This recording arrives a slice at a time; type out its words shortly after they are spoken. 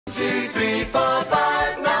2, 3, 4,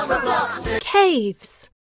 5 number blocks. Caves.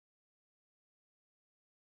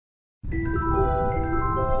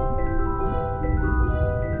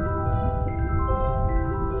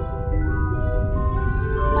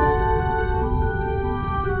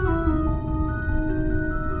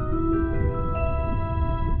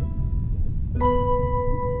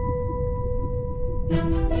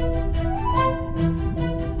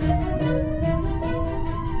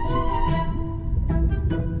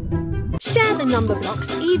 Share the number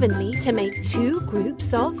blocks evenly to make 2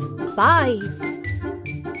 groups of 5.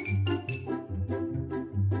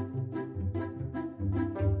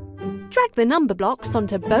 Drag the number blocks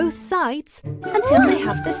onto both sides until they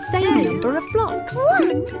have the same number of blocks.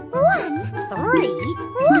 1, 1, 3,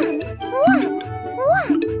 1, 1,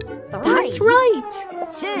 1, 3. That's right.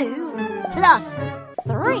 2 plus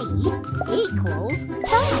 3 equals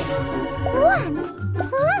 5. 1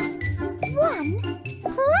 plus 1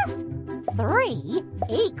 plus 3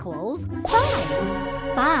 equals 5.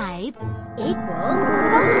 5 equals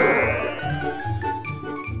 5.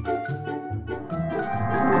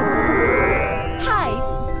 High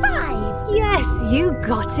 5! Yes, you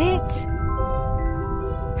got it.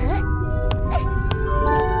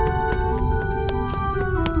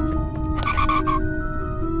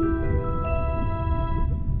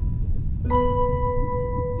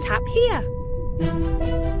 Tap here.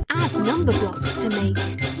 Add number blocks to make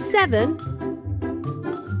 7.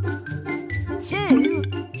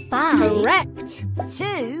 2, 5. Correct.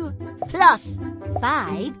 2 plus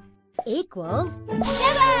 5 equals 7.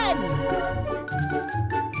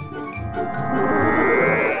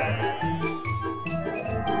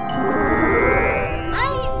 I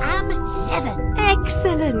am 7.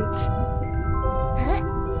 Excellent.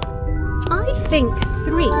 I think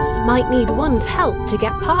 3 might need 1's help to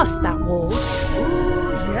get past that wall. Oh,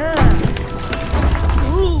 yeah.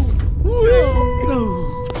 Ooh,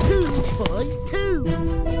 2.2.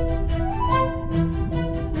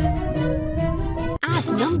 Add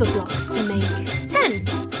number blocks to make 10.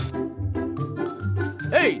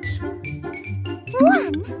 8,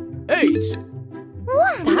 1, 8,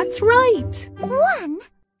 1. That's right. 1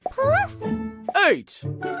 plus 8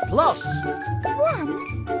 plus 1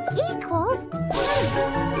 equals 3.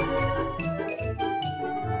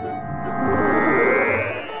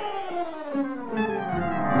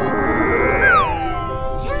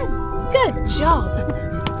 10. Good job.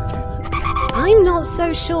 I'm not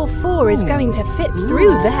so sure 4 is going to fit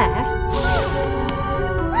through there.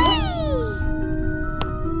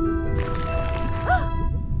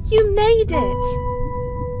 You made it.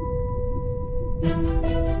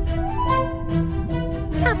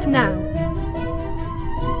 Tap now.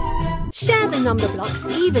 Share the number blocks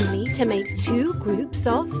evenly to make 2 groups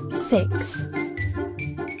of 6.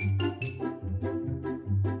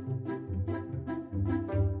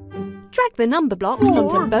 Drag the number blocks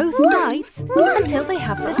onto both sides until they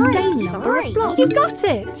have the same number of blocks. You got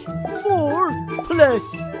it! 4 plus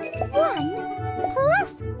 1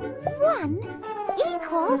 plus 1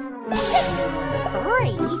 equals 6.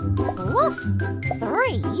 3 plus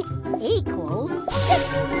 3 equals 6.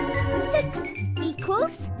 6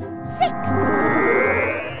 equals 6.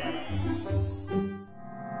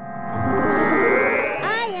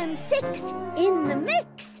 I am 6 in the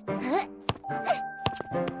mix.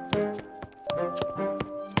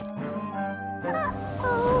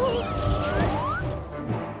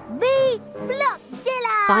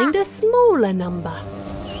 Find a smaller number.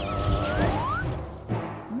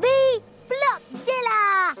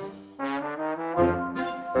 Blockzilla!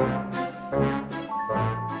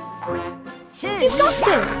 2. You got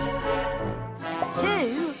it!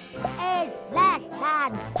 2 is less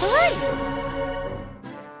than 3.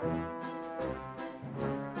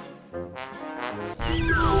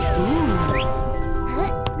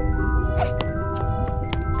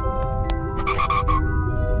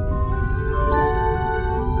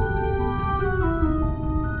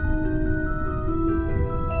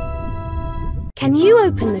 Can you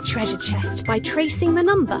open the treasure chest by tracing the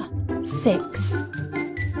number 6?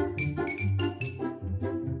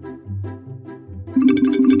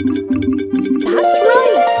 That's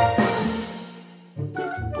right!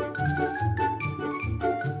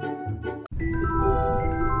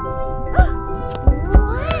 Wow!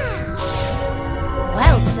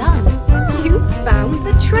 Well done! You found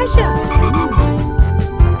the treasure!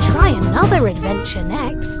 Try another adventure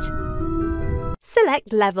next.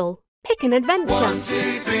 Select level. Pick an adventure. 1,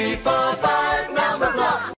 2, 3, 4, 5 number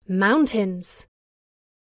blocks. Mountains.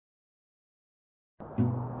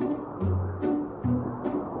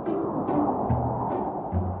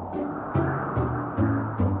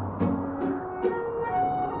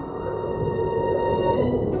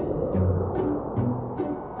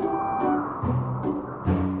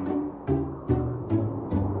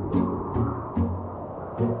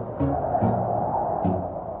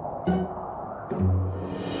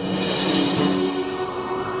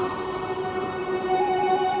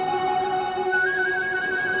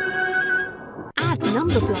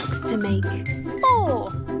 blocks to make 4.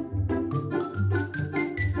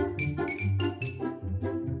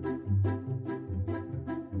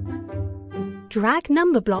 Drag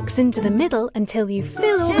number blocks into the middle until you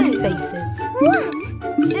fill all the spaces.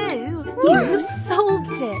 1, 2, You've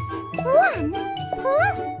solved it! 1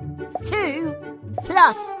 plus 2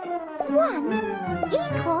 plus 1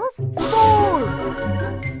 equals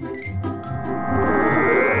 4.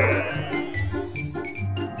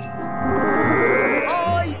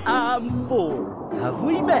 I am 4. Have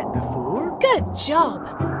we met before? Good job!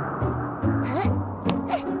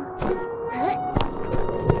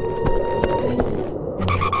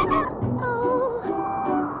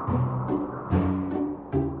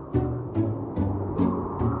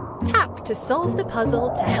 Tap to solve the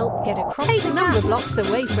puzzle to help get across the number blocks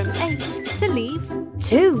away from 8 to leave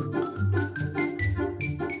 2.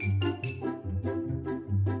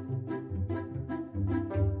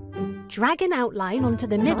 Drag an outline onto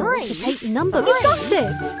the middle to take number. You got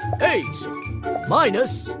it! 8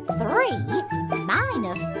 minus 3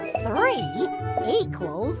 minus 3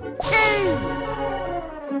 equals 2.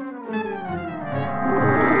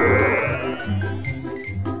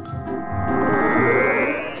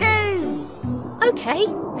 Okay,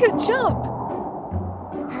 good job!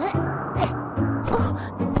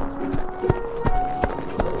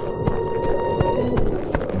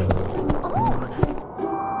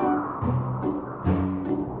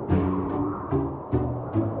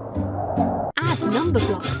 Add number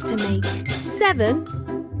blocks to make 7.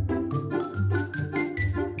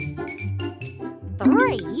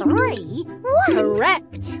 3, 1.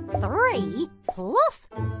 Correct! 3 plus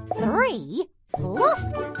 3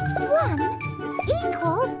 plus 1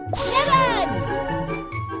 equals 7.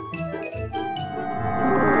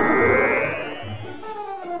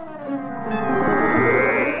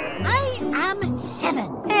 I am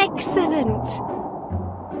 7. Excellent!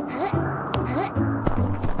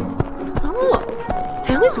 Oh,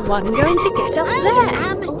 how is 1 going to get up I there?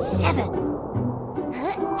 am 7.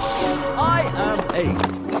 I am 8.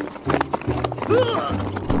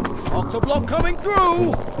 Octoblock coming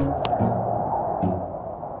through.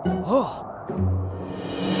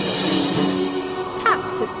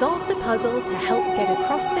 Tap to solve the puzzle to help get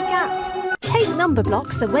across the gap. Take number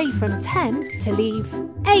blocks away from 10 to leave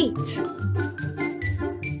 8.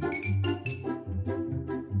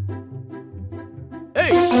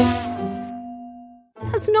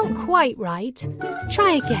 That's not quite right.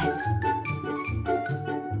 Try again.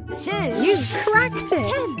 2 You cracked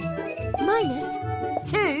it! 10 minus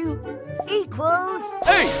 2 equals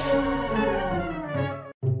 8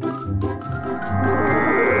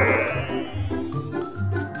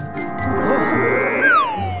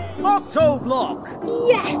 Octoblock.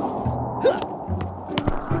 Yes!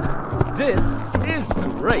 This is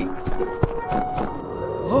great.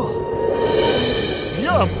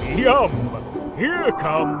 Yum, yum! Here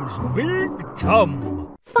comes Big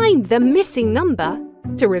Tum. Find the missing number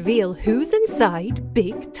to reveal who's inside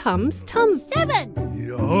Big Tum's tum. 7.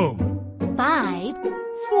 Yum! 5.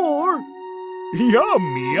 4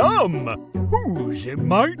 Yum, yum! Who's in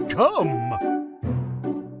my tum?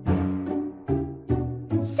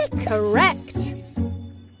 6. Correct!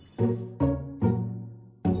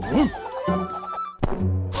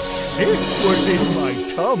 It was in my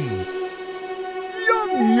tum.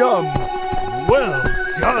 Yum, yum! Well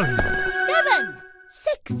done! 7.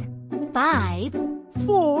 6. 5.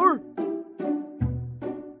 4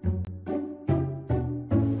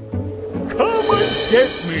 Come and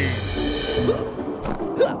get me!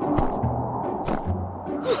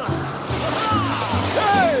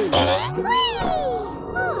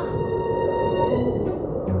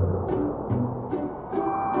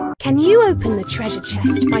 Can you open the treasure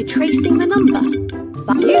chest by tracing the number?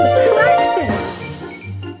 You cracked it!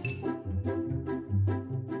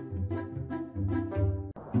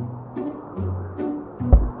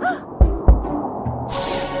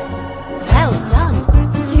 Well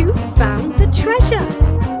done! You found the treasure!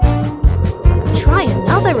 Try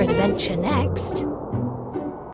another adventure next.